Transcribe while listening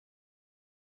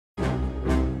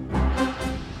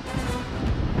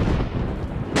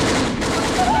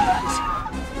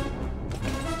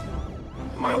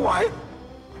wife.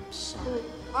 I'm sorry.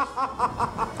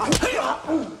 I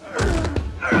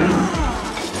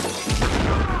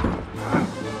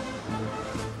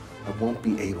won't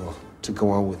be able to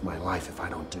go on with my life if I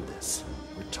don't do this.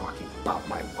 We're talking about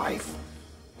my wife.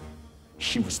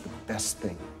 She was the best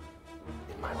thing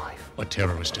in my life. A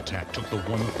terrorist attack took the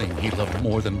one thing he loved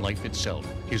more than life itself,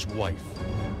 his wife.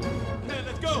 Hey,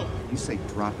 let's go! You say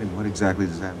drop in, what exactly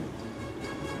does that mean?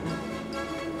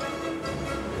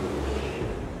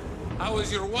 How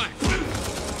is your wife?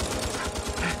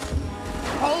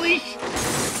 Holy sh...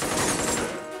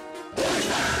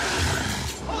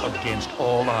 Against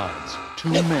all odds, two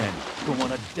men go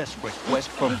on a desperate quest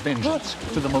for vengeance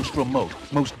to the most remote,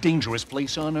 most dangerous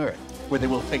place on Earth, where they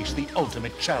will face the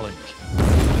ultimate challenge.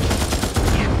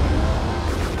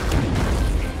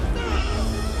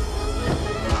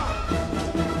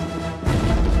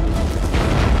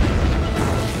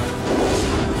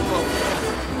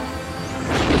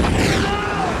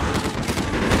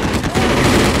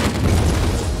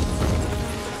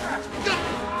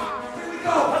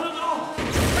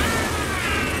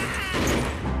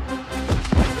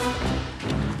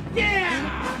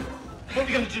 What are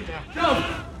we gonna do now? Jump!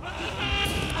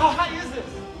 How high is this?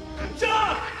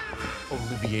 Jump!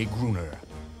 Olivier Gruner,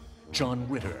 John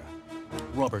Ritter,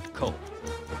 Robert Culp,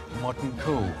 Martin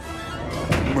Cove,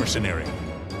 Mercenary.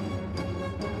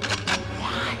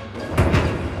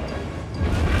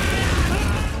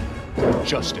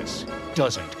 Justice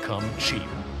doesn't come cheap.